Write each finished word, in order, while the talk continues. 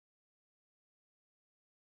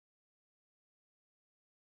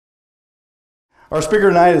Our speaker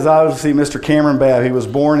tonight is obviously Mr. Kamryn Babb. He was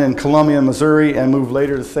born in Columbia, Missouri, and moved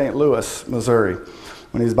later to St. Louis, Missouri,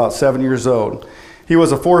 when he was about 7 years old. He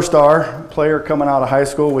was a four-star player coming out of high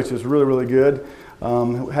school, which is really, really good.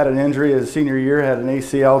 Had an injury his senior year, had an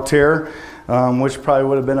ACL tear, which probably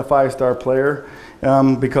would have been a five-star player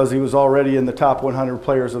because he was already in the top 100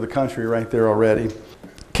 players of the country right there already.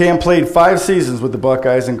 Cam played 5 seasons with the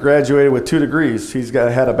Buckeyes and graduated with 2 degrees.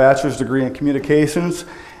 Had a bachelor's degree in communications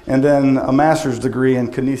and then a master's degree in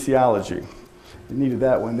kinesiology. You needed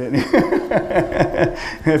that one, didn't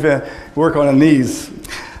you? Work on the knees.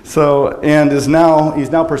 So, and he's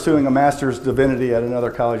now pursuing a master's divinity at another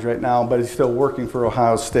college right now, but he's still working for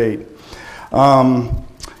Ohio State.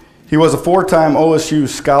 He was a 4-time OSU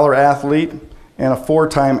scholar athlete and a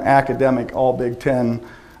 4-time academic All Big Ten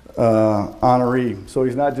honoree. So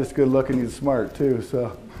he's not just good looking, he's smart too.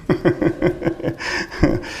 So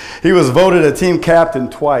he was voted a team captain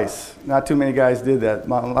twice. Not too many guys did that. A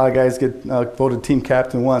lot of guys get voted team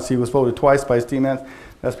captain once. He was voted twice by his teammates.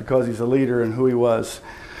 That's because he's a leader and who he was.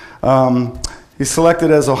 He's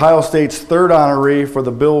selected as Ohio State's 3rd honoree for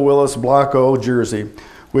the Bill Willis Block O jersey,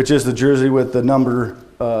 which is the jersey with the number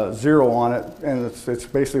 0 on it, and it's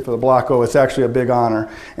basically for the Block O. It's actually a big honor,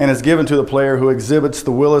 and it's given to the player who exhibits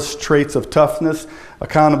the Willis traits of toughness,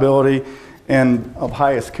 accountability, and of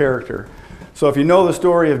highest character. So if you know the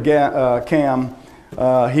story of Cam,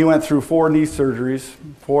 he went through 4 knee surgeries,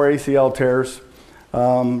 4 ACL tears.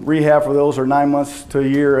 Rehab for those are 9 months to a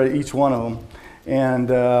year at each one of them. And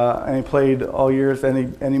he played all years, and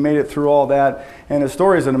he made it through all that. And his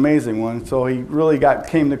story is an amazing one. So he really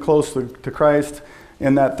came close to Christ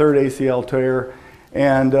in that 3rd ACL tear.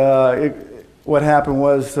 And what happened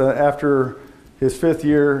was after his 5th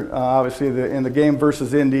year, obviously in the game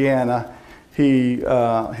versus Indiana,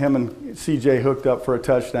 him and CJ hooked up for a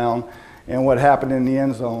touchdown. And what happened in the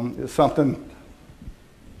end zone is something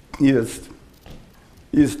you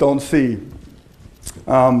just don't see.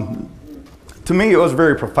 To me, it was a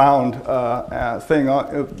very profound thing.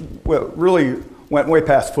 It really went way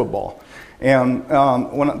past football. And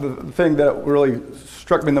the thing that really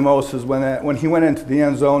struck me the most is when he went into the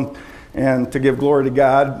end zone and to give glory to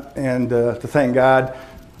God and to thank God,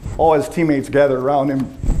 all his teammates gathered around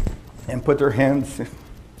him and put their hands, and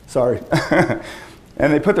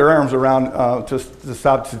they put their arms around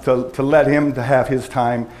to let him to have his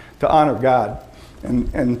time to honor God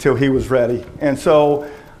until he was ready. And so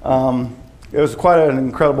it was quite an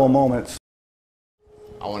incredible moment.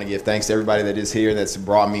 I want to give thanks to everybody that is here that's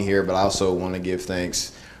brought me here, but I also want to give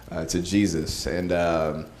thanks to Jesus. And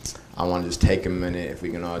I want to just take a minute, if we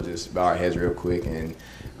can all just bow our heads real quick, and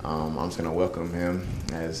I'm just going to welcome him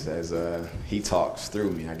as he talks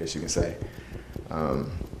through me, I guess you can say.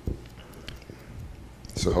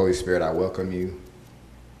 So Holy Spirit, I welcome you.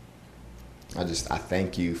 I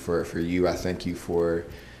thank you for you. I thank you for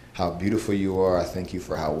how beautiful you are. I thank you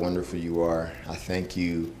for how wonderful you are. I thank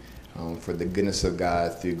you for the goodness of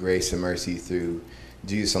God through grace and mercy through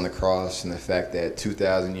Jesus on the cross, and the fact that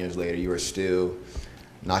 2,000 years later you are still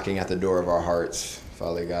knocking at the door of our hearts,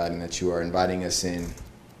 Father God, and that you are inviting us in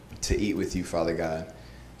to eat with you, Father God.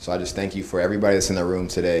 So I just thank you for everybody that's in the room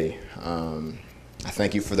today. I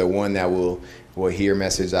thank you for the one that will hear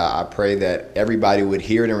message. I pray that everybody would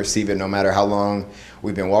hear it and receive it, no matter how long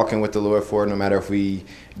we've been walking with the Lord for, no matter if we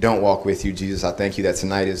don't walk with you, Jesus. I thank you that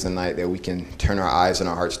tonight is the night that we can turn our eyes and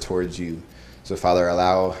our hearts towards you. So Father,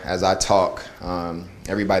 allow, as I talk,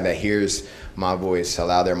 everybody that hears my voice,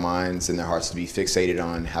 allow their minds and their hearts to be fixated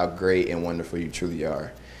on how great and wonderful you truly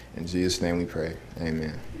are. In Jesus' name we pray.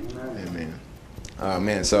 Amen. Amen.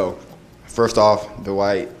 Man, so first off,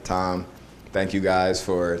 Dwight, Tom, thank you guys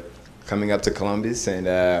for coming up to Columbus and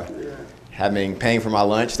paying for my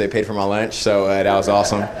lunch. They paid for my lunch, so that was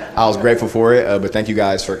awesome. I was grateful for it, but thank you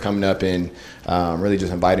guys for coming up and really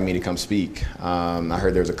just inviting me to come speak. I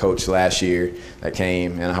heard there was a coach last year that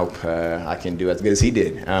came, and I hope I can do as good as he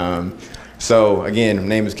did. So again, my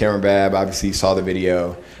name is Kamryn Babb. Obviously, you saw the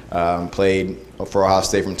video. Played for Ohio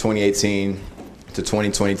State from 2018 to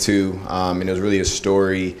 2022, and it was really a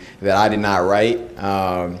story that I did not write.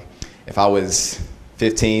 If I was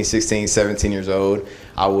 15, 16, 17 years old,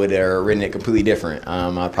 I would have written it completely different.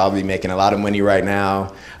 I'd probably be making a lot of money right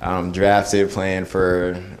now, drafted, playing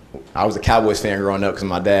for – I was a Cowboys fan growing up because of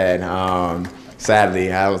my dad.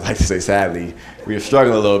 Sadly, I would like to say sadly, we were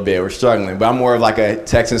struggling a little bit. We're struggling. But I'm more of like a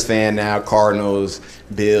Texans fan now, Cardinals,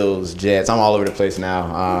 Bills, Jets. I'm all over the place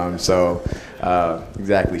now.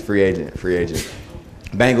 Exactly, free agent.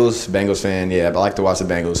 Bengals fan, yeah, I like to watch the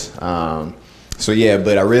Bengals.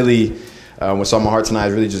 But I really – what's on my heart tonight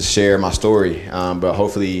is really just share my story, but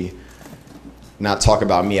hopefully not talk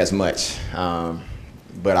about me as much.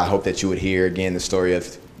 But I hope that you would hear again the story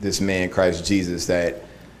of this man, Christ Jesus, that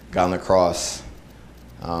got on the cross,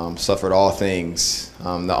 suffered all things,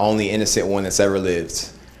 the only innocent one that's ever lived.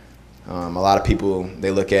 A lot of people,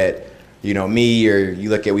 they look at, me, or we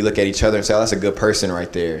look at each other and say, oh, that's a good person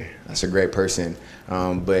right there. That's a great person.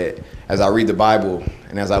 But as I read the Bible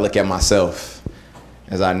and as I look at myself,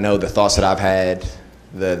 as I know the thoughts that I've had,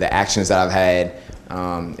 the actions that I've had,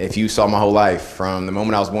 if you saw my whole life from the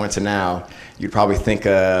moment I was born to now, you'd probably think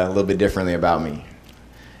a little bit differently about me.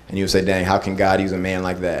 And you would say, dang, how can God use a man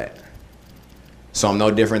like that? So I'm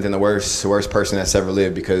no different than the worst person that's ever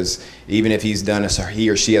lived, because even if he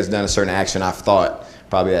or she has done a certain action, I've thought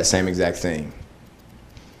probably that same exact thing.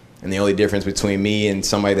 And the only difference between me and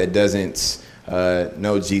somebody that doesn't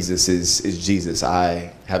know Jesus is Jesus.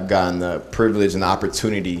 I have gotten the privilege and the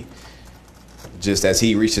opportunity, just as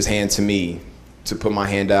he reached his hand to me, to put my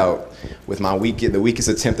hand out with the weakest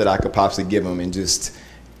attempt that I could possibly give him, and just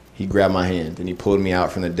he grabbed my hand and he pulled me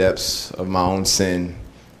out from the depths of my own sin.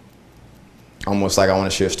 Almost like I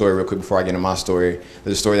want to share a story real quick before I get into my story.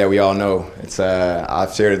 There's a story that we all know. It's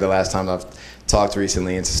I've shared it the last time I've talked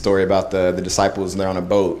recently. It's a story about the disciples, and they're on a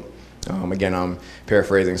boat. Again, I'm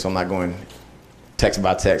paraphrasing, so I'm not going text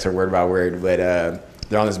by text or word by word, but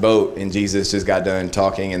they're on this boat, and Jesus just got done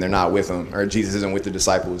talking, and they're not with them, or Jesus isn't with the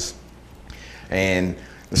disciples. And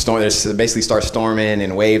the storm basically starts storming,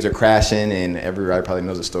 and waves are crashing, and everybody probably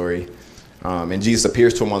knows the story. And Jesus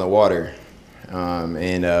appears to him on the water.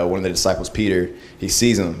 And one of the disciples, Peter, he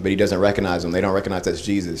sees him, but he doesn't recognize him. They don't recognize that's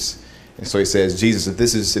Jesus. And so he says, Jesus, if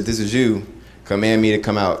this is you, command me to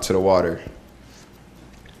come out to the water.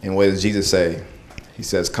 And what does Jesus say? He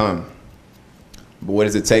says, come. But what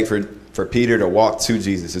does it take for Peter to walk to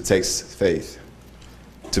Jesus? It takes faith.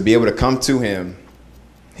 To be able to come to him,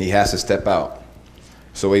 he has to step out.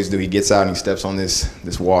 So what does he do? He gets out and he steps on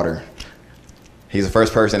this water. He's the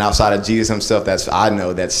first person outside of Jesus himself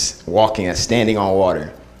that's walking, that's standing on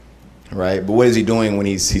water, right? But what is he doing when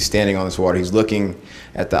he's standing on this water? He's looking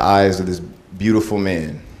at the eyes of this beautiful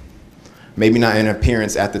man. Maybe not in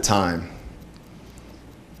appearance at the time,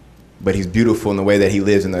 but he's beautiful in the way that he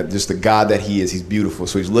lives, and just the God that he is. He's beautiful.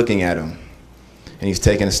 So he's looking at him, and he's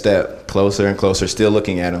taking a step closer and closer, still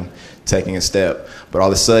looking at him, taking a step. But all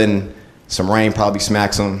of a sudden, some rain probably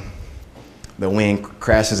smacks him. The wind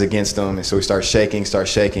crashes against him, and so he starts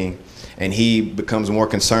shaking, and he becomes more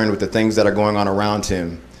concerned with the things that are going on around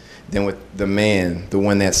him than with the man, the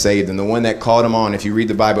one that saved him, the one that called him on. If you read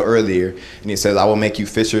the Bible earlier, and he says, I will make you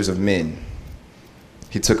fishers of men.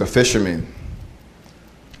 He took a fisherman,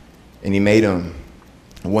 and he made him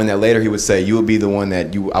one that later he would say, you will be the one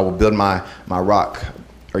that I will build my rock,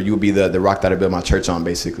 or you will be the rock that I build my church on,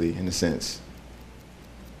 basically, in a sense.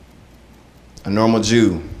 A normal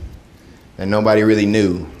Jew that nobody really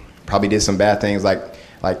knew, probably did some bad things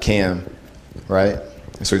like Cam, right?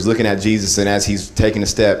 And so he's looking at Jesus, and as he's taking a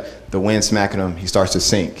step, the wind smacking him, he starts to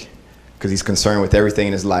sink because he's concerned with everything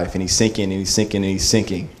in his life, and he's sinking, and he's sinking, and he's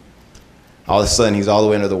sinking. All of a sudden, he's all the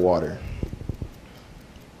way under the water.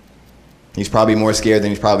 He's probably more scared than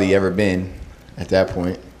he's probably ever been at that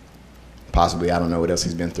point. Possibly, I don't know what else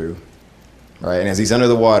he's been through, right? And as he's under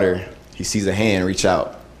the water, he sees a hand reach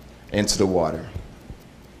out into the water.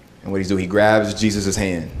 And what he do? He grabs Jesus'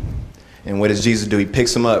 hand. And what does Jesus do? He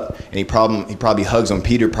picks him up, and he probably hugs him.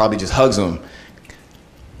 Peter probably just hugs him.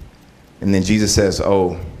 And then Jesus says,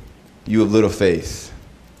 oh, you have little faith.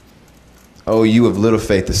 Oh, you have little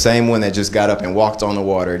faith. The same one that just got up and walked on the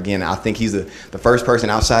water. Again, I think he's the first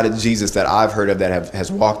person outside of Jesus that I've heard of that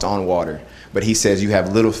has walked on water. But he says, you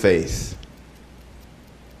have little faith.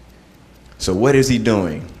 So what is he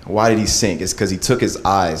doing? Why did he sink? It's because he took his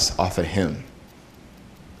eyes off of him.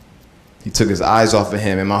 He took his eyes off of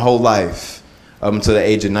him. And my whole life, up until the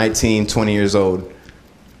age of 19, 20 years old,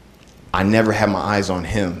 I never had my eyes on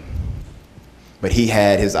him. But he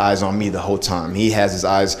had his eyes on me the whole time. He has his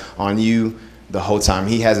eyes on you the whole time.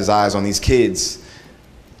 He has his eyes on these kids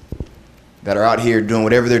that are out here doing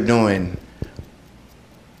whatever they're doing.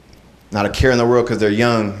 Not a care in the world because they're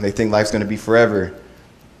young. They think life's going to be forever.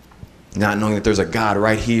 Not knowing that there's a God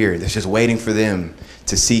right here that's just waiting for them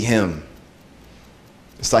to see him.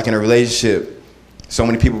 It's like in a relationship. So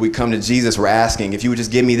many people, we come to Jesus, we're asking, if you would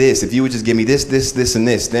just give me this, if you would just give me this, this, this, and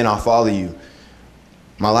this, then I'll follow you.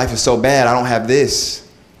 My life is so bad, I don't have this.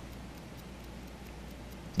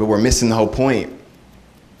 But we're missing the whole point.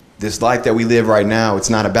 This life that we live right now,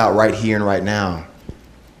 it's not about right here and right now.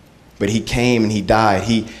 But he came and he died.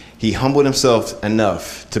 He humbled himself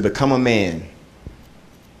enough to become a man.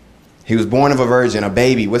 He was born of a virgin, a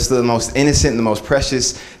baby. What's the most innocent and the most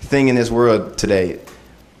precious thing in this world today?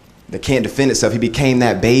 that can't defend itself. He became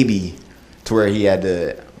that baby to where he had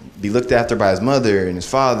to be looked after by his mother and his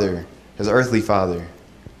father, his earthly father,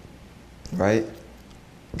 right?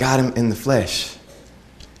 Got him in the flesh.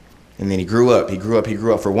 And then he grew up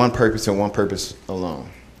for one purpose and one purpose alone.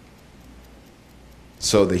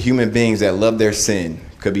 So the human beings that love their sin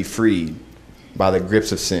could be freed by the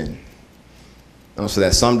grips of sin. So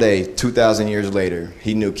that someday, 2,000 years later,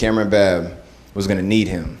 he knew Kamryn Babb was going to need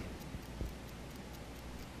him.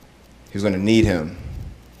 He was going to need him.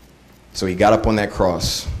 So he got up on that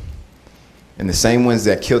cross. And the same ones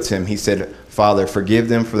that killed him, he said, Father, forgive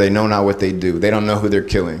them, for they know not what they do. They don't know who they're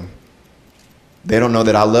killing. They don't know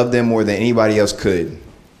that I love them more than anybody else could.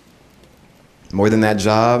 More than that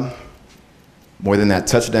job, more than that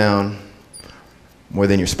touchdown, more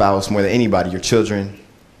than your spouse, more than anybody, your children.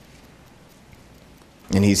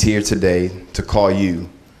 And he's here today to call you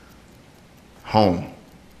home.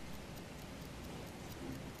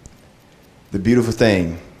 The beautiful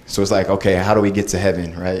thing, so it's like, okay, how do we get to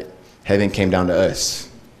heaven, right? Heaven came down to us.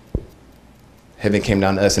 Heaven came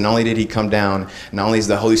down to us. And not only did he come down, not only is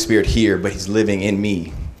the Holy Spirit here, but he's living in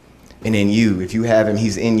me and in you. If you have him,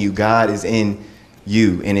 he's in you. God is in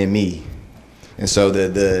you and in me. And so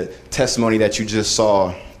the testimony that you just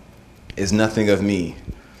saw is nothing of me.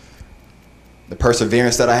 The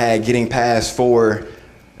perseverance that I had getting past 4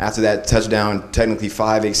 after that touchdown, technically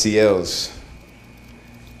 5 ACLs,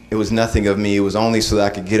 it was nothing of me. It was only so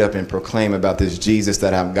that I could get up and proclaim about this Jesus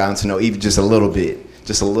that I've gotten to know even just a little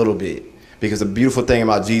bit. Because the beautiful thing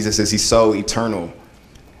about Jesus is he's so eternal.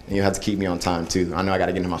 And you have to keep me on time too. I know I got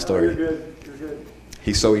to get into my story. You're good. You're good.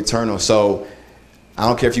 He's so eternal. So I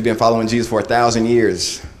don't care if you've been following Jesus for 1,000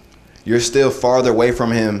 years. You're still farther away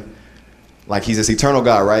from him. Like he's this eternal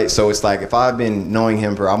God, right? So it's like if I've been knowing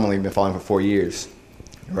him I've only been following for 4 years,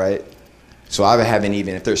 right? So I haven't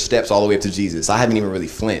even, if there's steps all the way up to Jesus, I haven't even really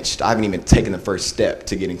flinched. I haven't even taken the first step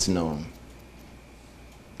to getting to know him.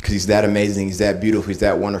 Because he's that amazing, he's that beautiful, he's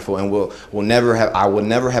that wonderful, and I will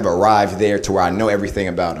never have arrived there to where I know everything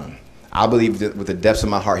about him. I believe that with the depths of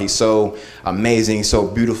my heart, he's so amazing, so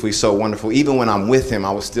beautiful, he's so wonderful. Even when I'm with him,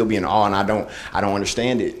 I will still be in awe, and I don't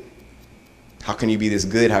understand it. How can you be this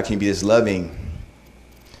good? How can you be this loving?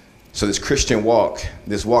 So this Christian walk,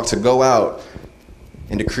 this walk to go out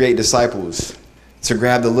and to create disciples, to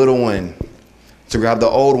grab the little one, to grab the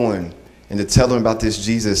old one, and to tell them about this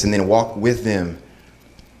Jesus and then walk with them.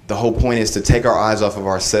 The whole point is to take our eyes off of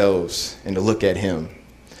ourselves and to look at him.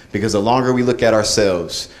 Because the longer we look at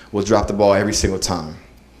ourselves, we'll drop the ball every single time.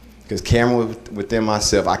 Because Kamryn, within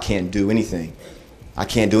myself, I can't do anything. I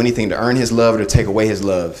can't do anything to earn his love or to take away his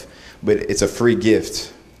love. But it's a free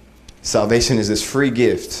gift. Salvation is this free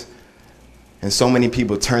gift. And so many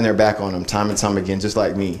people turn their back on him time and time again, just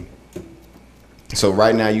like me. So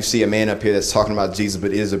right now you see a man up here that's talking about Jesus,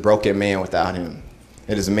 but it is a broken man without him.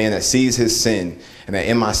 It is a man that sees his sin, and that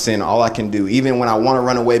in my sin, all I can do, even when I want to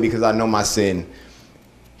run away because I know my sin,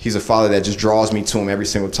 he's a father that just draws me to him every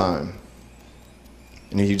single time.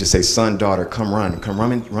 And then you just say, son, daughter, come run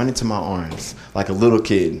into my arms like a little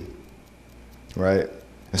kid, right?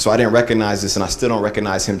 And so I didn't recognize this, and I still don't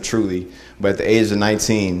recognize him truly. But at the age of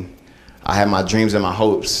 19, I had my dreams and my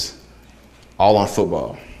hopes all on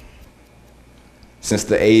football. Since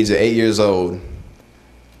the age of 8 years old,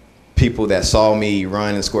 people that saw me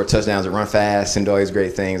run and score touchdowns and run fast and do all these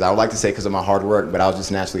great things, I would like to say because of my hard work, but I was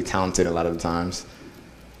just naturally talented a lot of the times.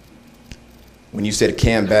 When you said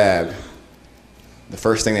Kamryn Babb, the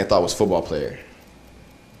first thing they thought was football player.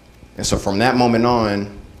 And so from that moment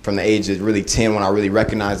on, from the age of really 10, when I really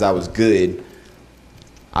recognized I was good,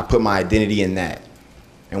 I put my identity in that.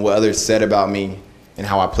 And what others said about me and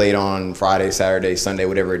how I played on Friday, Saturday, Sunday,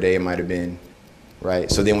 whatever day it might have been, right?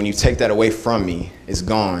 So then when you take that away from me, it's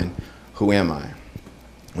gone. Who am I?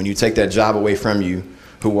 When you take that job away from you,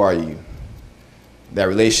 who are you? That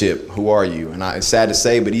relationship, who are you? And it's sad to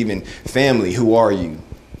say, but even family, who are you?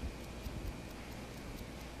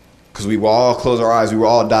 Because we will all close our eyes, we will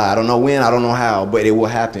all die. I don't know when, I don't know how, but it will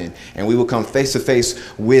happen. And we will come face to face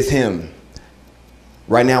with him.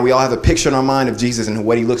 Right now, we all have a picture in our mind of Jesus and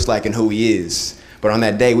what he looks like and who he is. But on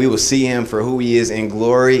that day, we will see him for who he is in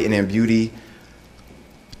glory and in beauty.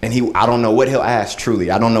 And I don't know what he'll ask, truly.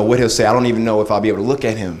 I don't know what he'll say. I don't even know if I'll be able to look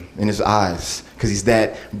at him in his eyes because he's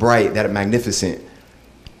that bright, that magnificent.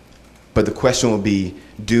 But the question will be,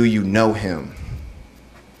 do you know him?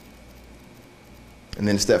 And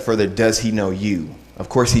then a step further, does he know you? Of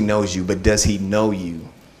course he knows you, but does he know you?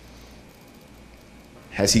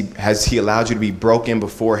 Has he allowed you to be broken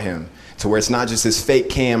before him to where it's not just this fake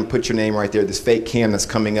Cam, put your name right there, this fake Cam that's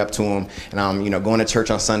coming up to him, and I'm going to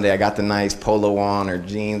church on Sunday, I got the nice polo on or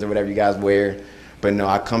jeans or whatever you guys wear, But no,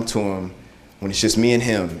 I come to him when it's just me and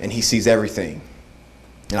him, and he sees everything.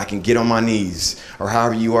 And I can get on my knees, or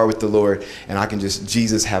however you are with the Lord, and I can just,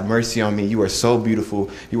 Jesus, have mercy on me. You are so beautiful.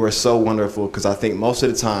 You are so wonderful. Because I think most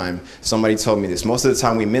of the time, somebody told me this, most of the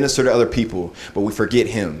time we minister to other people, but we forget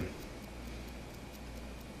him.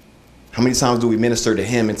 How many times do we minister to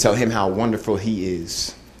him and tell him how wonderful he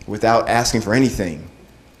is without asking for anything?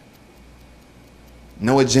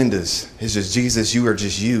 No agendas. It's just, Jesus, you are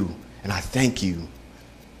just you, and I thank you.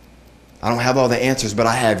 I don't have all the answers, but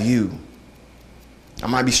I have you. I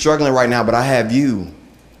might be struggling right now, but I have you.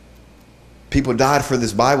 People died for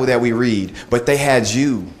this Bible that we read, but they had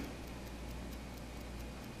you.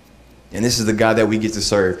 And this is the God that we get to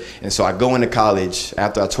serve. And so I go into college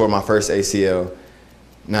after I tore my first ACL,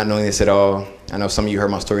 not knowing this at all. I know some of you heard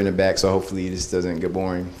my story in the back, so hopefully this doesn't get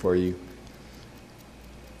boring for you.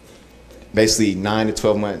 Basically 9 to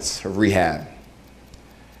 12 months of rehab.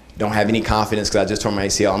 Don't have any confidence because I just tore my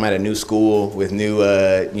ACL. I'm at a new school with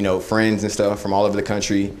new friends and stuff from all over the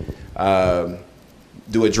country.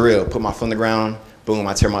 Do a drill, put my foot on the ground, boom,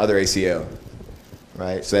 I tear my other ACL.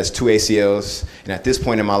 Right? So that's 2 ACLs. And at this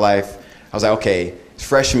point in my life, I was like, okay, it's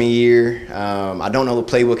freshman year. I don't know the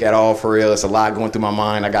playbook at all for real. It's a lot going through my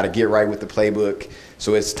mind. I got to get right with the playbook.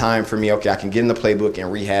 So it's time for me, okay, I can get in the playbook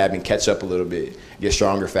and rehab and catch up a little bit, get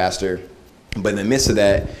stronger, faster. But in the midst of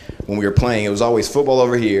that, when we were playing, it was always football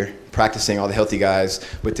over here, practicing all the healthy guys,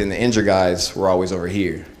 but then the injured guys were always over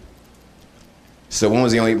here. So when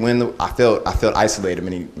I felt isolated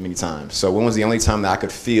many times. So when was the only time that I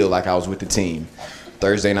could feel like I was with the team?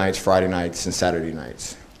 Thursday nights, Friday nights, and Saturday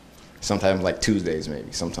nights. Sometimes like Tuesdays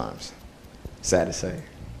maybe, sometimes. Sad to say.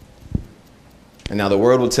 And now the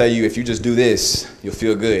world will tell you if you just do this, you'll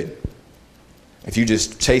feel good. If you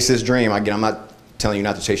just chase this dream, again, I'm not telling you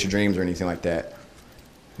not to chase your dreams or anything like that.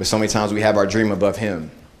 But so many times we have our dream above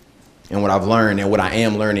him. And what I've learned and what I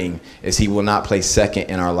am learning is he will not place second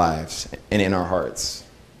in our lives and in our hearts.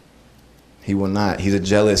 He will not. He's a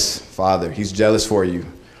jealous father. He's jealous for you,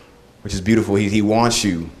 which is beautiful. He wants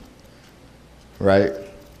you, right?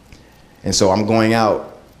 And so I'm going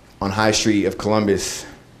out on High Street of Columbus,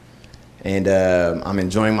 and I'm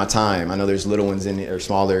enjoying my time. I know there's little ones in here, or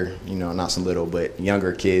smaller, not so little, but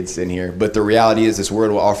younger kids in here. But the reality is this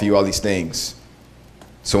world will offer you all these things.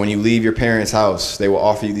 So when you leave your parents' house, they will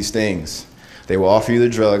offer you these things. They will offer you the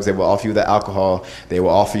drugs. They will offer you the alcohol. They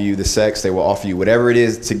will offer you the sex. They will offer you whatever it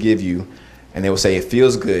is to give you. And they will say it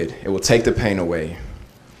feels good. It will take the pain away.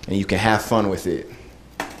 And you can have fun with it.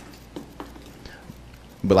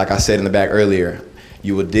 But like I said in the back earlier,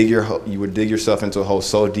 you would dig yourself into a hole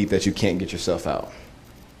so deep that you can't get yourself out.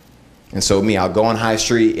 And so I'll go on High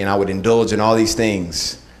Street and I would indulge in all these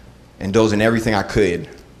things, indulge in everything I could,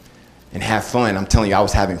 and have fun. I'm telling you, I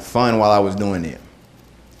was having fun while I was doing it.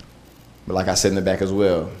 But like I said in the back as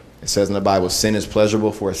well, it says in the Bible, sin is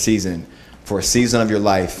pleasurable for a season. For a season of your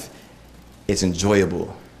life, it's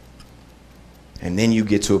enjoyable. And then you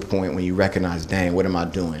get to a point when you recognize, dang, what am I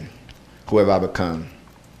doing? Who have I become?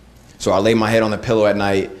 So I lay my head on the pillow at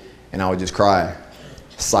night and I would just cry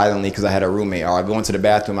silently because I had a roommate. Or I'd go into the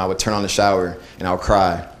bathroom, I would turn on the shower and I would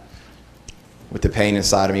cry with the pain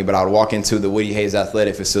inside of me. But I would walk into the Woody Hayes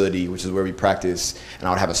Athletic Facility, which is where we practice, and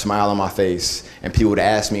I would have a smile on my face. And people would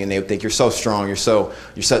ask me and they would think, you're so strong, you're so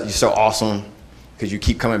awesome, because you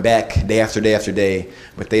keep coming back day after day after day.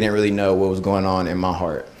 But they didn't really know what was going on in my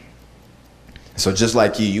heart. So just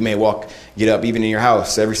like you may get up even in your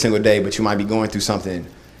house every single day, but you might be going through something.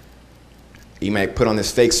 You might put on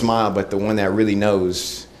this fake smile, but the one that really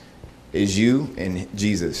knows is you and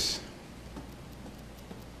Jesus.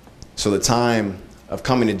 So the time of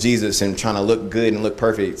coming to Jesus and trying to look good and look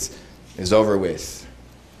perfect is over with.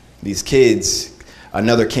 These kids,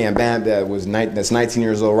 another Kamryn Babb that's 19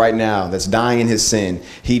 years old right now, that's dying in his sin,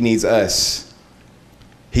 he needs us.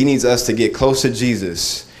 He needs us to get close to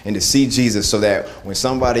Jesus and to see Jesus so that when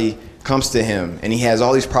somebody comes to him and he has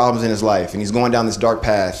all these problems in his life and he's going down this dark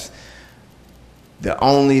path, the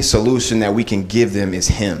only solution that we can give them is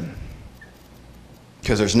him.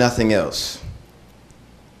 Because there's nothing else.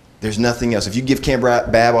 There's nothing else. If you give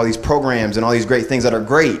Kamryn Babb all these programs and all these great things that are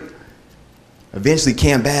great, eventually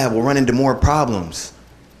Kamryn Babb will run into more problems.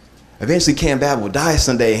 Eventually Kamryn Babb will die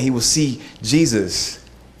someday and he will see Jesus.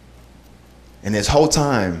 And this whole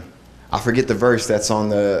time, I forget the verse that's on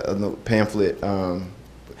the pamphlet,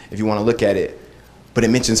 if you want to look at it, but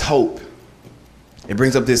it mentions hope. It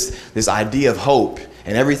brings up this idea of hope,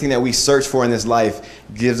 and everything that we search for in this life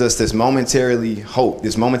gives us this momentary hope.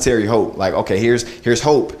 Like, okay, here's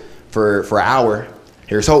hope for an hour.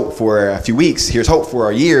 Here's hope for a few weeks. Here's hope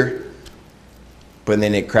for a year. But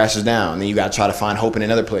then it crashes down. Then you got to try to find hope in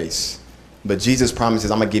another place. But Jesus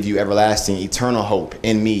promises, I'm going to give you everlasting, eternal hope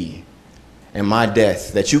in me and my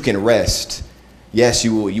death, that you can rest. Yes,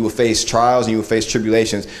 you will face trials and you will face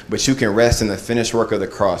tribulations, but you can rest in the finished work of the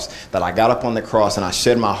cross, that I got up on the cross and I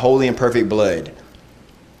shed my holy and perfect blood.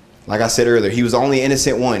 Like I said earlier, he was the only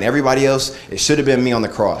innocent one. Everybody else, it should have been me on the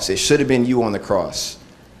cross. It should have been you on the cross.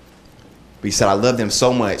 But he said, I love them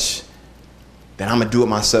so much that I'm going to do it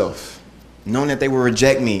myself, knowing that they will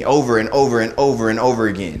reject me over and over and over and over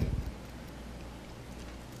again.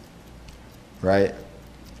 Right?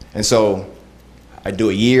 And so I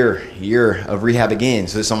do a year of rehab again.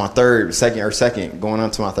 So this is on my second, going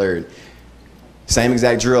on to my third. Same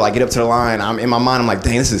exact drill. I get up to the line. I'm in my mind, I'm like,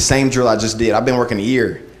 dang, this is the same drill I just did. I've been working a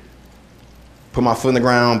year. Put my foot in the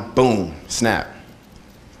ground, boom, snap.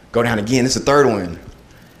 Go down again. This is the third one.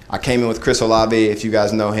 I came in with Chris Olave, if you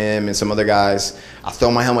guys know him, and some other guys. I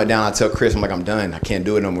throw my helmet down. I tell Chris, I'm like, I'm done. I can't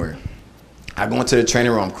do it no more. I go into the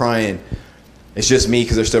training room. I'm crying. It's just me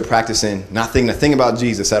because they're still practicing, not thinking a thing about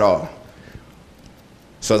Jesus at all.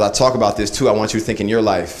 So as I talk about this too, I want you to think in your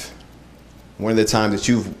life, one of the times that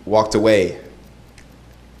you've walked away.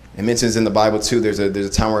 It mentions in the Bible too, there's a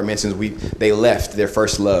time where it mentions they left their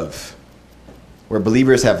first love. Where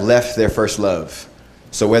believers have left their first love.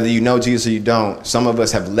 So whether you know Jesus or you don't, some of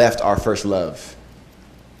us have left our first love.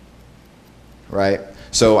 Right?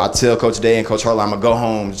 So I tell Coach Day and Coach Harlan, I'm going to go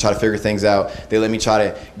home to try to figure things out. They let me try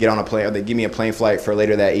to get on a plane, or they give me a plane flight for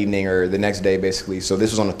later that evening or the next day, basically. So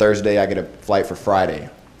this was on a Thursday. I get a flight for Friday.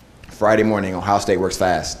 Friday morning, Ohio State works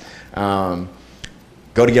fast. Go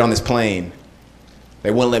to get on this plane.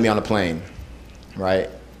 They wouldn't let me on the plane, right?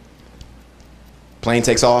 Plane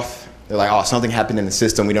takes off. They're like, oh, something happened in the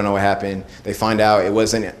system. We don't know what happened. They find out it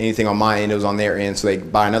wasn't anything on my end. It was on their end. So they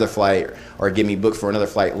buy another flight or get me booked for another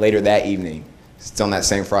flight later that evening. It's on that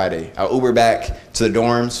same Friday. I Uber back to the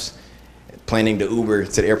dorms, planning to Uber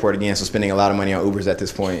to the airport again, so spending a lot of money on Ubers at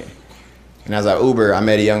this point. And as I Uber, I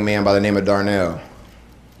met a young man by the name of Darnell.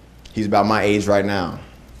 He's about my age right now.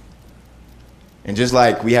 And just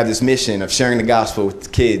like we have this mission of sharing the gospel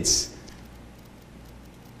with kids,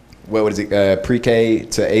 what is it, pre-K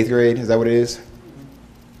to 8th grade, is that what it is?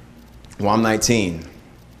 Well, I'm 19.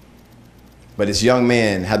 But this young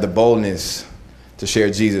man had the boldness to share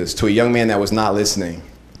Jesus to a young man that was not listening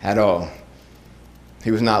at all.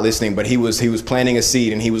 He was not listening, but he was planting a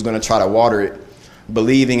seed, and he was going to try to water it,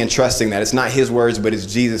 believing and trusting that it's not his words, but it's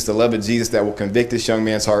Jesus, the love of Jesus, that will convict this young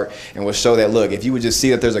man's heart and will show that, look, if you would just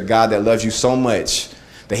see that there's a God that loves you so much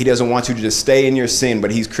that he doesn't want you to just stay in your sin, but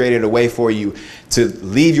he's created a way for you to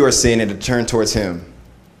leave your sin and to turn towards him.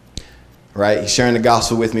 Right? He's sharing the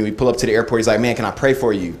gospel with me. We pull up to the airport. He's like, man, can I pray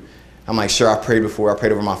for you? I'm like, sure, I've prayed before. I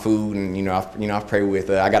prayed over my food, and I've prayed with.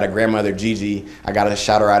 I got a grandmother, Gigi. I gotta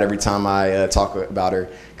shout her out every time I talk about her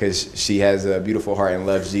because she has a beautiful heart and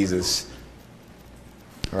loves Jesus.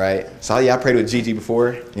 Right? So yeah, I prayed with Gigi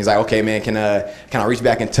before. He's like, okay, man, can I reach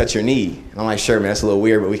back and touch your knee? And I'm like, sure, man, that's a little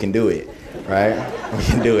weird, but we can do it. Right? We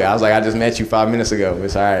can do it. I was like, I just met you 5 minutes ago.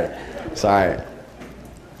 It's all right. It's all right.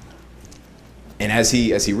 And as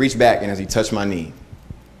he reached back and as he touched my knee,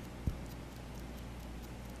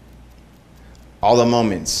 all the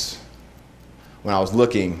moments when I was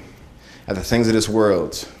looking at the things of this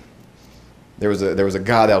world, there was a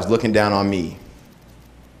God that was looking down on me.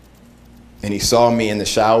 And he saw me in the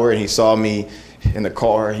shower, and he saw me in the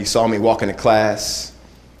car. He saw me walking to class.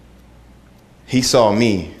 He saw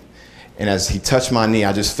me. And as he touched my knee,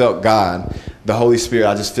 I just felt God, the Holy Spirit.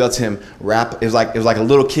 I just felt him wrap. It was like a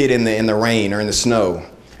little kid in the rain or in the snow.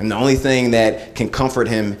 And the only thing that can comfort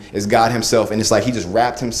him is God himself. And it's like he just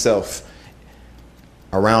wrapped himself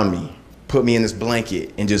around me, put me in this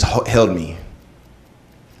blanket, and just held me.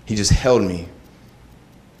 He just held me.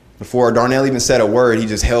 Before Darnell even said a word, he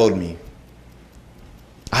just held me.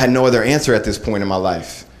 I had no other answer at this point in my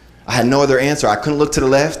life. I had no other answer. I couldn't look to the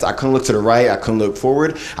left. I couldn't look to the right. I couldn't look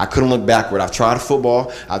forward. I couldn't look backward. I've tried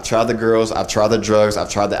football. I've tried the girls. I've tried the drugs. I've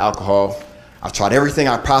tried the alcohol. I've tried everything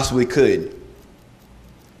I possibly could.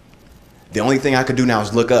 The only thing I could do now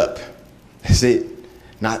is look up. That's it.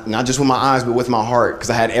 Not just with my eyes, but with my heart.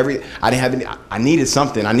 Because I needed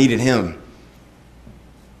something. I needed him.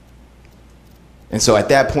 And so at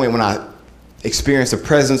that point, when I experienced the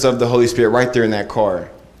presence of the Holy Spirit right there in that car,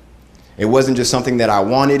 it wasn't just something that I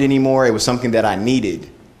wanted anymore. It was something that I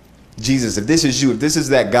needed. Jesus, if this is you, if this is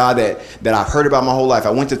that God that I've heard about my whole life,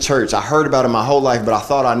 I went to church, I heard about him my whole life, but I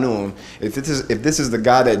thought I knew him. If this is the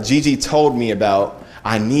God that Gigi told me about,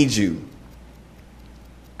 I need you.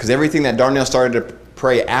 Because everything that Darnell started to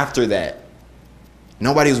pray after that,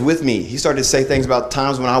 nobody was with me. He started to say things about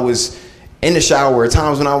times when I was in the shower,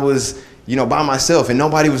 times when I was, by myself, and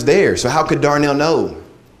nobody was there. So how could Darnell know?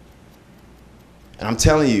 And I'm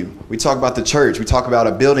telling you, we talk about the church. We talk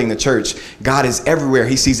about building the church. God is everywhere.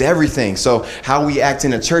 He sees everything. So how we act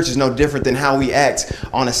in a church is no different than how we act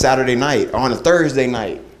on a Saturday night or on a Thursday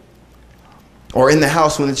night. Or in the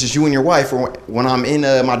house when it's just you and your wife, or when I'm in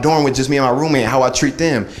my dorm with just me and my roommate, how I treat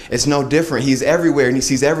them. It's no different. He's everywhere and he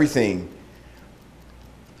sees everything.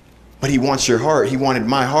 But he wants your heart. He wanted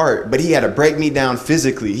my heart. But he had to break me down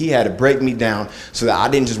physically. He had to break me down so that I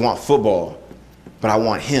didn't just want football, but I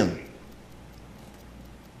want him.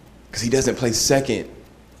 Because he doesn't play second.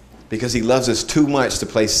 Because he loves us too much to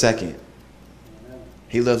play second.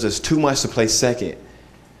 He loves us too much to play second.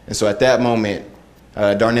 And so at that moment,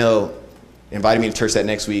 Darnell invited me to church that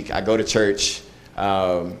next week. I go to church,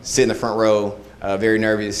 sit in the front row, very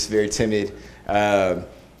nervous, very timid. And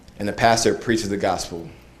the pastor preaches the gospel.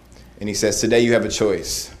 And he says, today you have a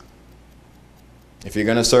choice. If you're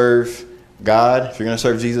going to serve God, if you're going to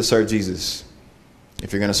serve Jesus, serve Jesus.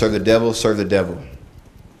 If you're going to serve the devil, serve the devil.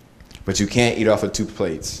 But you can't eat off of 2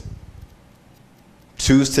 plates.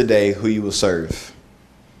 Choose today who you will serve.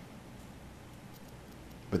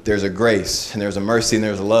 But there's a grace, and there's a mercy, and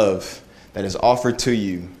there's a love that is offered to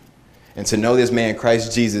you. And to know this man,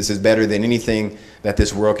 Christ Jesus, is better than anything that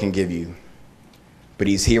this world can give you. But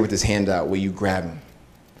he's here with his hand out. Will you grab him?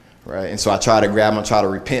 Right? And so I try to grab him. I try to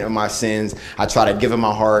repent of my sins. I try to give him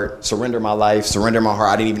my heart, surrender my life, surrender my heart.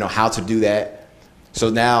 I didn't even know how to do that. So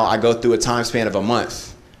now I go through a time span of a month.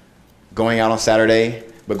 Going out on Saturday,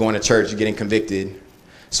 but going to church, getting convicted.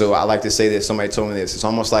 So I like to say this, somebody told me this. It's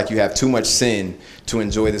almost like you have too much sin to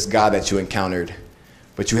enjoy this God that you encountered.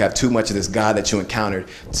 But you have too much of this God that you encountered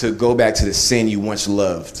to go back to the sin you once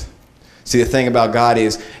loved. See, the thing about God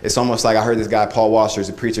is, it's almost like I heard this guy, Paul Washer, is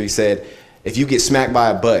a preacher. He said, if you get smacked by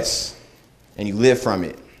a bus and you live from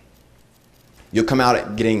it, you'll come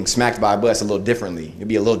out getting smacked by a bus a little differently. You'll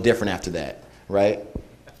be a little different after that, right?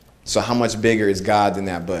 So how much bigger is God than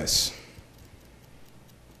that bus?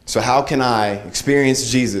 So how can I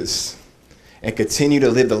experience Jesus and continue to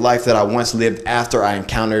live the life that I once lived after I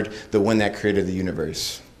encountered the one that created the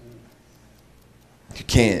universe? You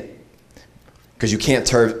can't. Because you can't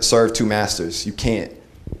serve 2 masters. You can't.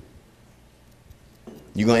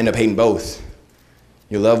 You're going to end up hating both.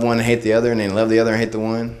 You'll love one and hate the other, and then love the other and hate the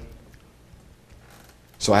one.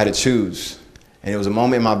 So I had to choose. And it was a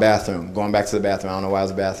moment in my bathroom, going back to the bathroom. I don't know why it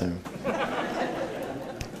was the bathroom.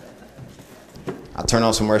 I turned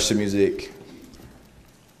on some worship music,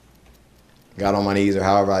 got on my knees, or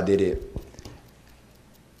however I did it.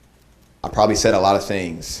 I probably said a lot of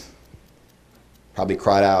things, probably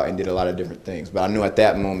cried out and did a lot of different things. But I knew at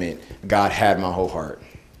that moment, God had my whole heart.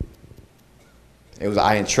 It was,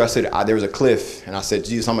 I entrusted, there was a cliff, and I said,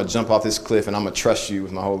 Jesus, I'm going to jump off this cliff, and I'm going to trust you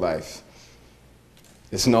with my whole life.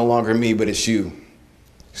 It's no longer me, but it's you.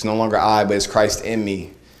 It's no longer I, but it's Christ in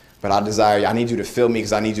me. But I need you to fill me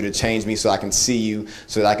because I need you to change me so I can see you,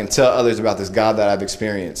 so that I can tell others about this God that I've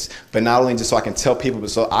experienced. But not only just so I can tell people,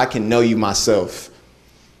 but so I can know you myself.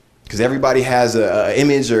 Because everybody has an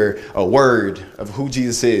image or a word of who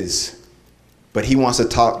Jesus is. But he wants to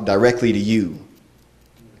talk directly to you.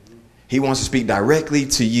 He wants to speak directly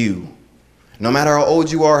to you. No matter how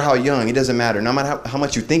old you are, how young, it doesn't matter. No matter how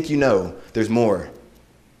much you think you know, there's more.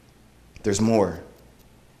 There's more.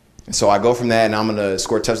 And so I go from that, and I'm going to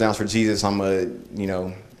score touchdowns for Jesus. I'm going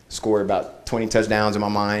to, score about 20 touchdowns in my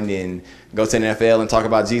mind and go to the NFL and talk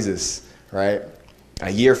about Jesus, right?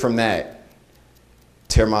 A year from that,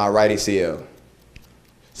 tear my right ACL.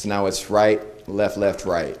 So now it's right, left,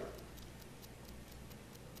 right.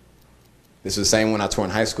 This was the same one I tore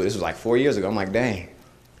in high school. This was like 4 years ago. I'm like, dang,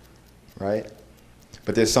 right?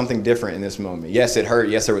 But there's something different in this moment. Yes, it hurt.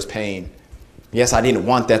 Yes, there was pain. Yes, I didn't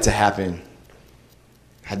want that to happen.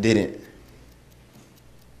 I didn't.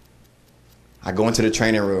 I go into the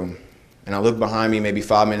training room, and I look behind me maybe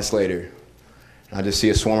 5 minutes later, and I just see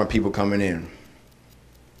a swarm of people coming in.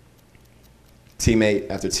 Teammate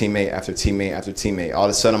after teammate after teammate after teammate. All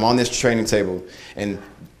of a sudden, I'm on this training table, and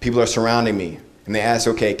people are surrounding me. And they ask,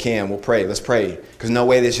 okay, Cam, we'll pray. Let's pray. Because no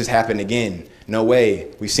way this just happened again. No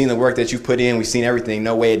way. We've seen the work that you've put in. We've seen everything.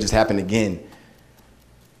 No way it just happened again.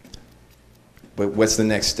 But what's the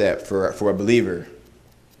next step for a believer?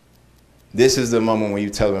 This is the moment when you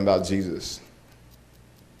tell them about Jesus.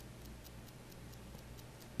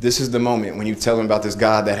 This is the moment when you tell them about this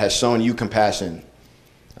God that has shown you compassion.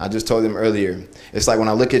 I just told them earlier. It's like when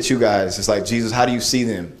I look at you guys, it's like, Jesus, how do you see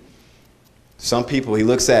them? Some people he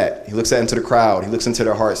looks at into the crowd, he looks into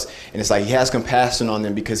their hearts, and it's like he has compassion on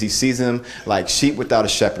them because he sees them like sheep without a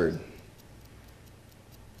shepherd.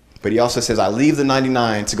 But he also says, I leave the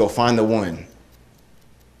 99 to go find the one.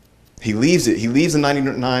 He leaves it. He leaves the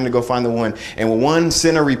 99 to go find the one. And when one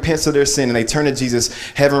sinner repents of their sin and they turn to Jesus,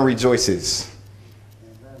 heaven rejoices.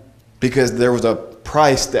 Amen. Because there was a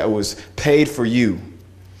price that was paid for you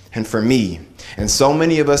and for me. And so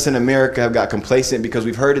many of us in America have got complacent because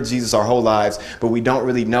we've heard of Jesus our whole lives, but we don't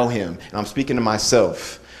really know him. And I'm speaking to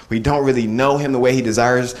myself. We don't really know him the way he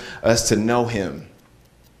desires us to know him.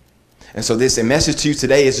 And so this message to you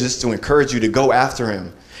today is just to encourage you to go after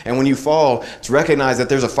him. And when you fall, to recognize that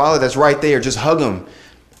there's a Father that's right there. Just hug him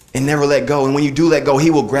and never let go. And when you do let go, he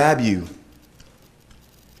will grab you.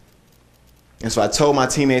 And so I told my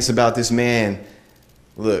teammates about this man.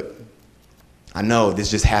 Look, I know this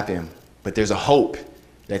just happened, but there's a hope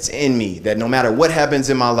that's in me that no matter what happens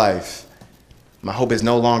in my life, my hope is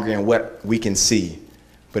no longer in what we can see,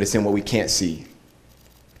 but it's in what we can't see.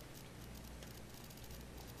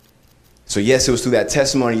 So yes, it was through that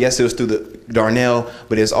testimony. Yes, it was through the Darnell,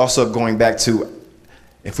 but it's also going back to,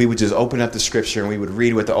 if we would just open up the scripture and we would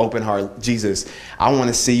read with the open heart, Jesus, I want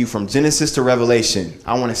to see you from Genesis to Revelation.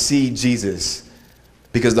 I want to see Jesus,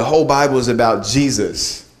 because the whole Bible is about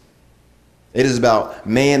Jesus. It is about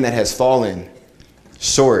man that has fallen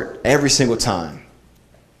short every single time.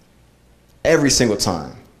 Every single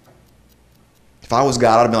time. If I was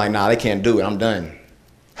God, I'd have been like, nah, they can't do it. I'm done.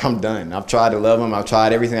 I'm done. I've tried to love them. I've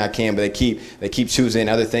tried everything I can, but they keep choosing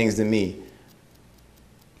other things than me.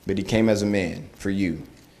 But he came as a man for you.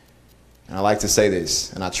 And I like to say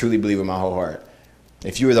this, and I truly believe in my whole heart.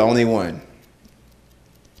 If you were the only one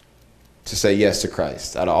to say yes to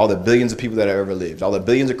Christ, out of all the billions of people that have ever lived, all the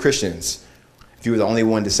billions of Christians, if you were the only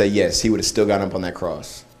one to say yes, he would have still gotten up on that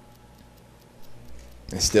cross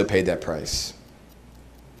and still paid that price.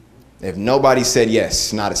 If nobody said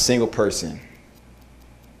yes, not a single person,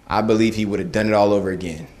 I believe he would have done it all over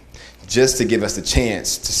again just to give us the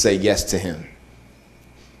chance to say yes to him.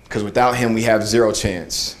 Because without him, we have zero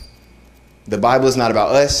chance. The Bible is not about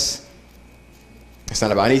us. It's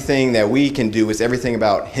not about anything that we can do. It's everything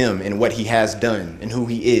about him and what he has done and who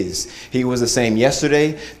he is. He was the same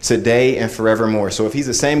yesterday, today, and forevermore. So if he's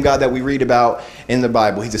the same God that we read about in the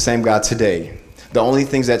Bible, he's the same God today. The only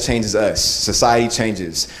things that changes us. Society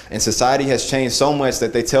changes. And society has changed so much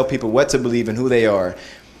that they tell people what to believe and who they are.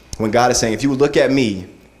 When God is saying, if you look at me,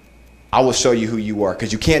 I will show you who you are.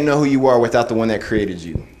 Because you can't know who you are without the one that created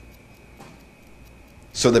you.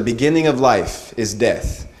 So the beginning of life is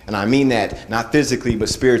death. And I mean that not physically, but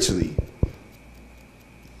spiritually.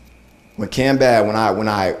 When Kamryn Babb, when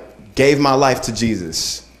I gave my life to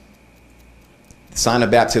Jesus, the sign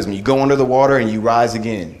of baptism, you go under the water and you rise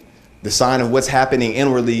again. The sign of what's happening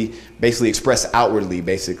inwardly, basically expressed outwardly,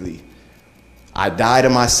 basically. I die to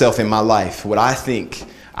myself in my life, what I think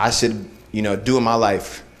I should, do in my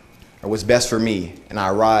life, or what's best for me, and I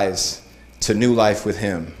rise to new life with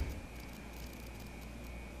him.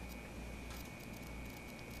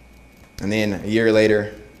 And then a year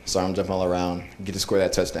later, sorry, I'm jumping all around, get to score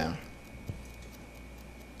that touchdown.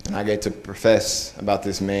 And I get to profess about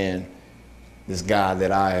this man, this God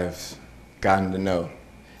that I have gotten to know,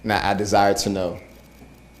 and I desire to know.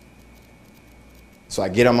 So I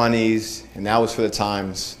get on my knees, and that was for the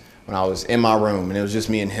times when I was in my room, and it was just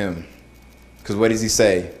me and him. Because what does he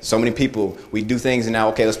say? So many people, we do things, and now,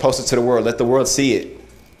 okay, let's post it to the world. Let the world see it.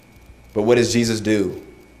 But what does Jesus do?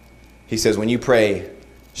 He says, when you pray,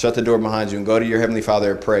 shut the door behind you and go to your Heavenly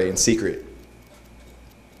Father and pray in secret.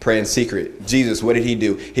 Pray in secret. Jesus, what did he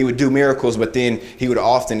do? He would do miracles, but then he would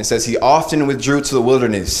often, it says he often withdrew to the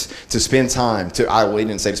wilderness to spend time. He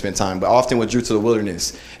didn't say to spend time, but often withdrew to the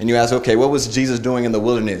wilderness. And you ask, okay, what was Jesus doing in the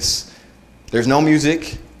wilderness? There's no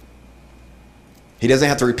music. He doesn't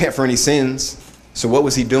have to repent for any sins. So what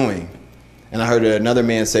was he doing? And I heard another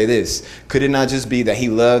man say this. Could it not just be that he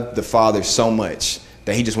loved the Father so much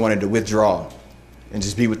that he just wanted to withdraw and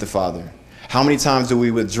just be with the Father? How many times do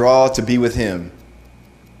we withdraw to be with him?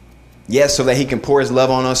 Yes, so that he can pour his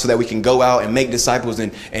love on us, so that we can go out and make disciples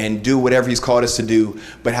and do whatever he's called us to do.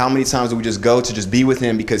 But how many times do we just go to just be with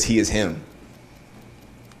him because he is him?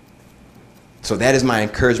 So that is my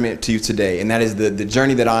encouragement to you today. And that is the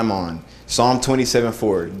journey that I'm on. Psalm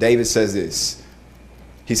 27:4, David says this.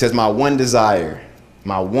 He says, my one desire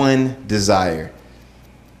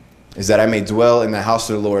is that I may dwell in the house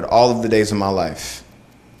of the Lord all of the days of my life.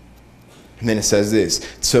 And then it says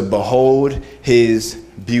this, to behold his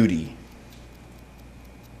beauty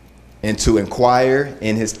and to inquire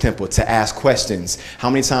in his temple, to ask questions. How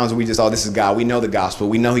many times do we just, this is God. We know the gospel.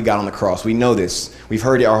 We know he got on the cross. We know this. We've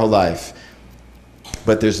heard it our whole life.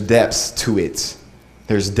 But there's depths to it.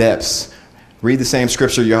 There's depths. Read the same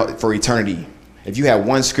scripture for eternity. If you have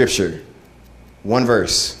one scripture, one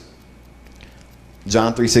verse,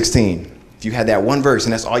 John 3:16, if you had that one verse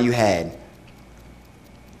and that's all you had,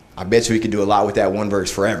 I bet you we could do a lot with that one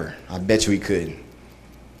verse forever. I bet you we could.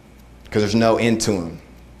 Because there's no end to him.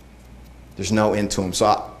 There's no end to him.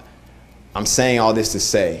 So I'm saying all this to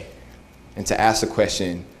say and to ask the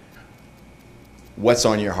question, what's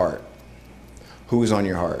on your heart? Who's on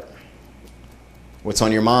your heart? What's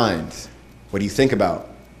on your mind? What do you think about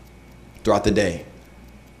throughout the day?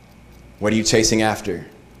 What are you chasing after?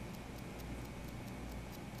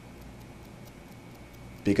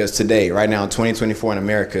 Because today, right now in 2024 in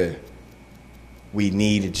America, we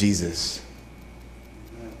need Jesus.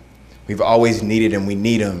 We've always needed him. We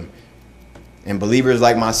need him. And believers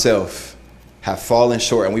like myself have fallen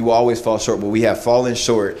short, and we will always fall short, but we have fallen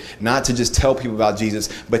short not to just tell people about Jesus,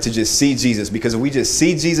 but to just see Jesus. Because if we just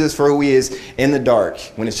see Jesus for who he is in the dark,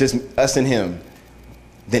 when it's just us and him,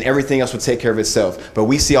 then everything else will take care of itself. But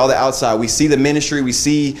we see all the outside. We see the ministry. We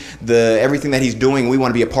see everything that he's doing. We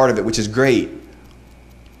want to be a part of it, which is great.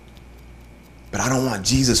 But I don't want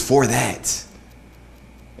Jesus for that.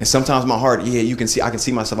 And sometimes my heart, I can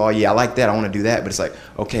see myself, oh yeah, I like that. I want to do that. But it's like,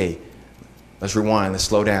 okay, let's rewind. Let's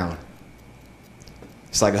slow down.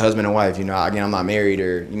 It's like a husband and wife, again, I'm not married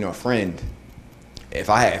or, a friend. If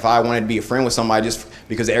I wanted to be a friend with somebody just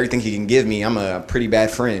because of everything he can give me, I'm a pretty bad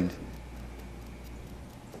friend.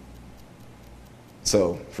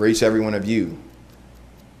 So for each and every one of you,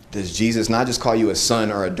 does Jesus not just call you a son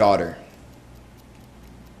or a daughter,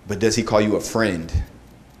 but does he call you a friend?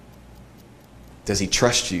 Does he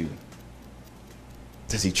trust you?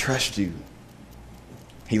 Does he trust you?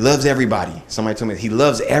 He loves everybody. Somebody told me he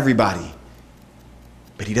loves everybody,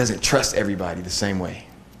 but he doesn't trust everybody the same way.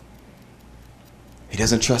 He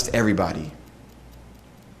doesn't trust everybody.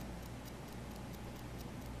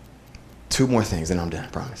 2 more things and I'm done, I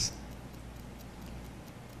promise.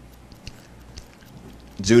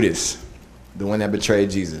 Judas, the one that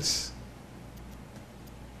betrayed Jesus.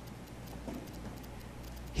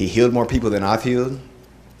 He healed more people than I've healed.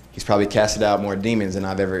 He's probably casted out more demons than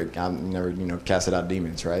I've never, casted out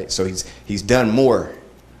demons, right? So he's done more.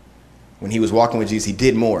 When he was walking with Jesus, he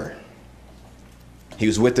did more. He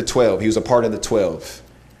was with the 12. He was a part of the 12.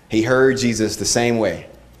 He heard Jesus the same way.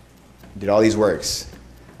 Did all these works.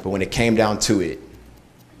 But when it came down to it,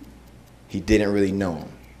 he didn't really know him.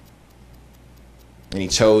 And he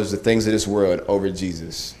chose the things of this world over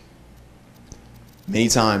Jesus. Many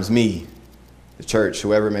times, me, the church,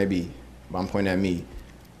 whoever it may be, but I'm pointing at me,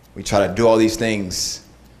 we try to do all these things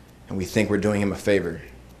and we think we're doing him a favor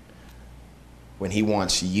when he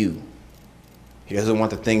wants you. He doesn't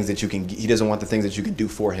want the things that you can do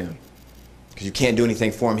for him. Because you can't do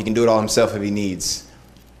anything for him. He can do it all himself if he needs.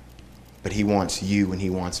 But he wants you and he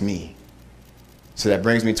wants me. So that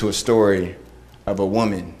brings me to a story of a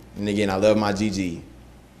woman. And again, I love my Gigi.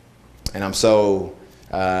 And I'm so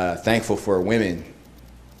thankful for women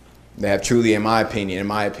that have truly, in my opinion,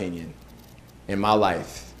 in my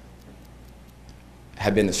life,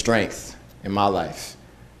 have been the strength in my life.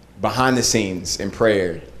 Behind the scenes in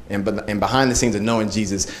prayer and behind the scenes of knowing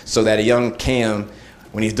Jesus, so that a young Cam,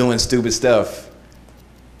 when he's doing stupid stuff,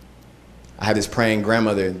 I have this praying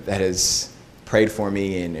grandmother that has prayed for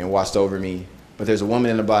me and watched over me. But there's a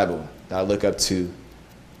woman in the Bible that I look up to.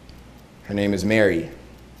 Her name is Mary.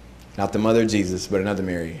 Not the mother of Jesus, but another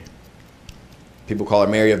Mary. People call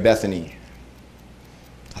her Mary of Bethany.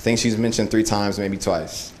 I think she's mentioned 3 times, maybe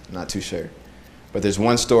twice. I'm not too sure. But there's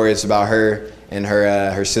one story. It's about her and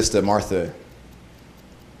her sister Martha.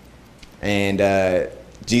 And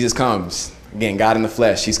Jesus comes. Again, God in the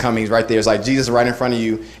flesh. He's coming. He's right there. It's like Jesus right in front of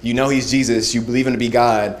you. You know he's Jesus. You believe him to be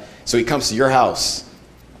God. So he comes to your house.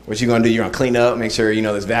 What you going to do? You're going to clean up, make sure,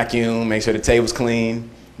 there's vacuum, make sure the table's clean,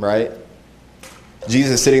 right?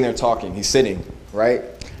 Jesus is sitting there talking. He's sitting, right?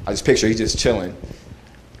 I just picture he's just chilling.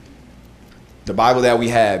 The Bible that we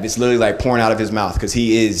have, it's literally like pouring out of his mouth because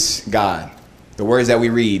he is God. The words that we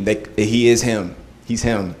read, he is him. He's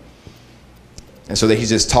him. And so that he's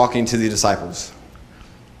just talking to the disciples.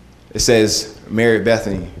 It says, Mary of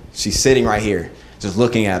Bethany, she's sitting right here, just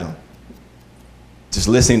looking at him. Just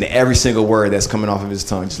listening to every single word that's coming off of his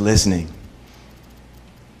tongue, just listening.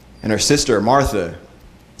 And her sister, Martha,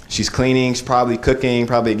 she's cleaning, she's probably cooking,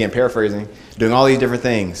 probably, again, paraphrasing, doing all these different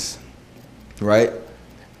things, right?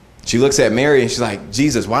 She looks at Mary and she's like,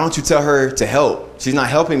 Jesus, why don't you tell her to help? She's not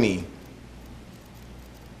helping me.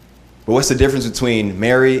 But what's the difference between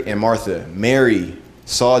Mary and Martha? Mary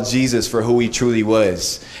saw Jesus for who he truly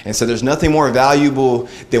was. And so there's nothing more valuable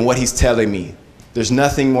than what he's telling me. There's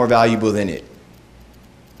nothing more valuable than it.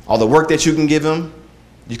 All the work that you can give him,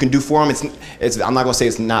 you can do for him, I'm not going to say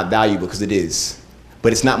it's not valuable because it is.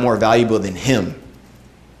 But it's not more valuable than him.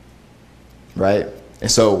 Right? And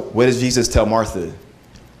so what does Jesus tell Martha?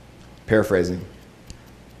 Paraphrasing.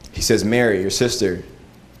 He says, Mary, your sister,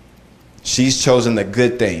 she's chosen the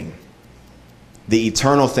good thing, the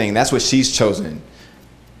eternal thing. That's what she's chosen.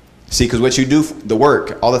 See, because what you do, the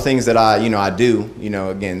work, all the things that I do,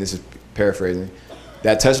 again, this is paraphrasing.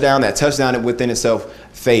 That touchdown within itself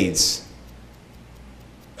fades.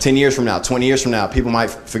 10 years from now, 20 years from now, people might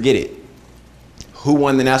forget it. Who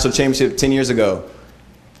won the national championship 10 years ago?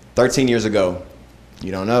 13 years ago?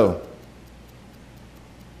 You don't know.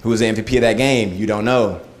 Who was the MVP of that game? You don't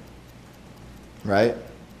know. Right?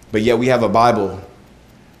 But yet we have a Bible,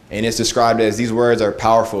 and it's described as these words are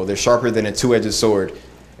powerful. They're sharper than a two-edged sword,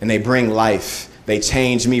 and they bring life. They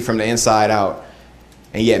change me from the inside out.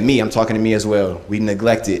 And yet I'm talking to me as well. We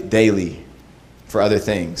neglect it daily for other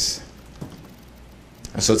things.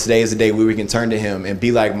 And so today is the day where we can turn to him and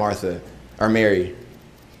be like Martha or Mary.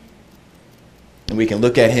 And we can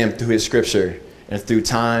look at him through his scripture and through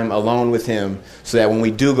time alone with him, so that when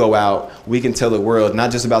we do go out, we can tell the world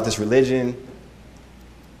not just about this religion,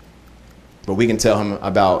 but we can tell him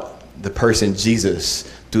about the person Jesus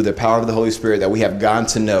through the power of the Holy Spirit that we have gotten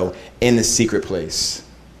to know in the secret place.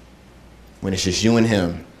 When it's just you and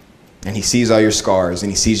him, and he sees all your scars,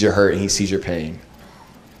 and he sees your hurt, and he sees your pain.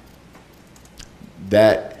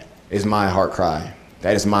 That is my heart cry.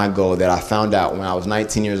 That is my goal that I found out when I was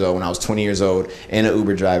 19 years old, when I was 20 years old, and an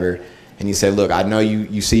Uber driver. And he said, look, I know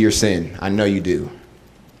you see your sin. I know you do.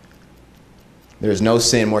 There's no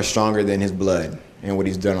sin more stronger than his blood and what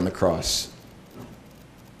he's done on the cross.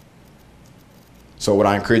 So what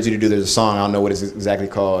I encourage you to do, there's a song, I don't know what it's exactly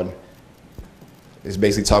called. It's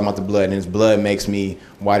basically talking about the blood, and his blood makes me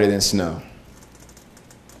whiter than snow.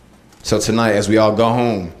 So tonight, as we all go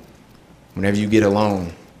home, whenever you get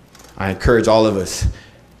alone, I encourage all of us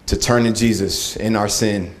to turn to Jesus in our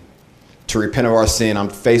sin, to repent of our sin. I'm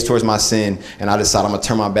faced towards my sin, and I decide I'm going to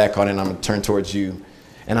turn my back on it, and I'm going to turn towards you.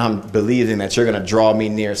 And I'm believing that you're going to draw me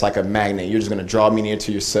near. It's like a magnet. You're just going to draw me near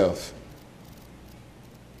to yourself.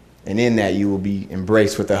 And in that, you will be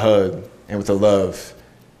embraced with a hug and with a love,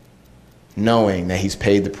 knowing that he's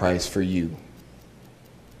paid the price for you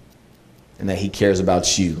and that he cares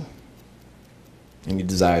about you and he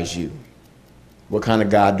desires you. What kind of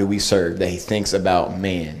God do we serve that he thinks about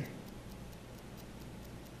man?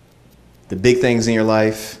 The big things in your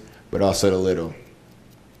life, but also the little.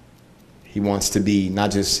 He wants to be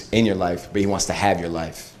not just in your life, but he wants to have your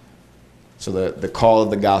life. So the call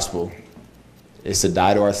of the gospel is to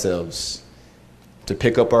die to ourselves, to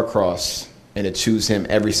pick up our cross, and to choose him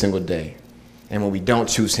every single day. And when we don't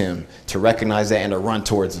choose him, to recognize that and to run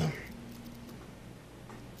towards him.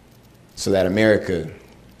 So that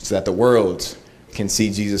so that the world can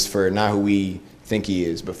see Jesus for not who we think he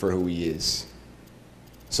is, but for who he is.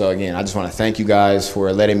 So again, I just want to thank you guys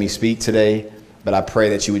for letting me speak today, but I pray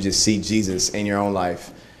that you would just see Jesus in your own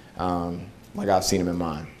life like I've seen him in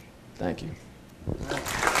mine. Thank you.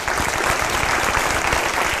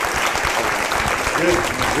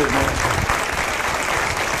 Good, man.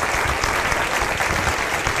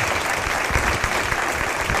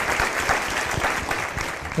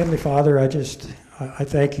 Heavenly Father, I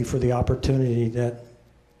thank you for the opportunity that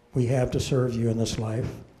we have to serve you in this life.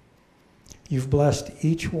 You've blessed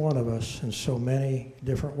each one of us in so many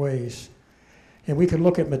different ways. And we can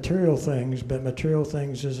look at material things, but material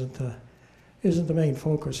things isn't the main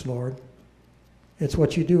focus, Lord. It's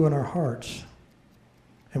what you do in our hearts.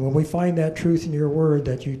 And when we find that truth in your word,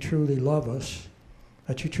 that you truly love us,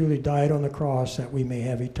 that you truly died on the cross that we may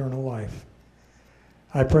have eternal life.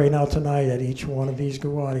 I pray now tonight that each one of these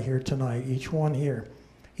go out of here tonight, each one here,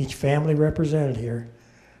 each family represented here,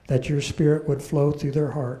 that your spirit would flow through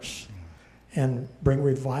their hearts and bring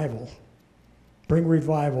revival. Bring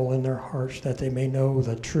revival in their hearts that they may know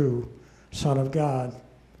the true Son of God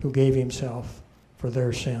who gave himself for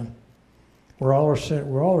their sin. We're all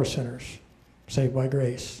sinners, saved by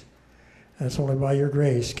grace. And it's only by your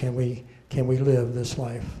grace can we live this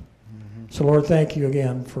life. Mm-hmm. So Lord, thank you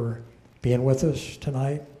again for being with us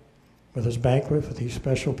tonight, with this banquet, with these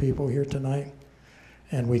special people here tonight.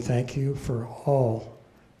 And we thank you for all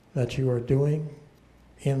that you are doing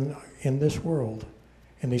in this world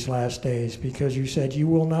in these last days, because you said you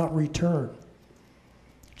will not return.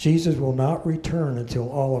 Jesus will not return until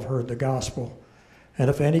all have heard the gospel. And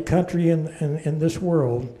if any country in this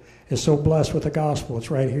world is so blessed with the gospel,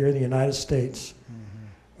 it's right here in the United States. Mm-hmm.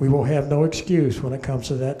 We will have no excuse when it comes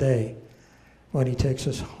to that day when he takes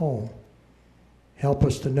us home. Help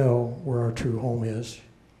us to know where our true home is,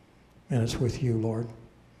 and it's with you, Lord.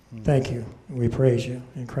 Mm-hmm. Thank you. We praise you.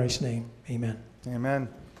 In Christ's name, amen. Amen.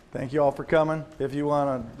 Thank you all for coming. If you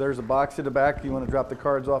want to, there's a box at the back. You want to drop the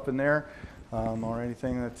cards off in there. or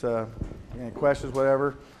anything that's any questions,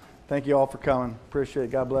 whatever. Thank you all for coming. Appreciate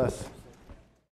it. God bless.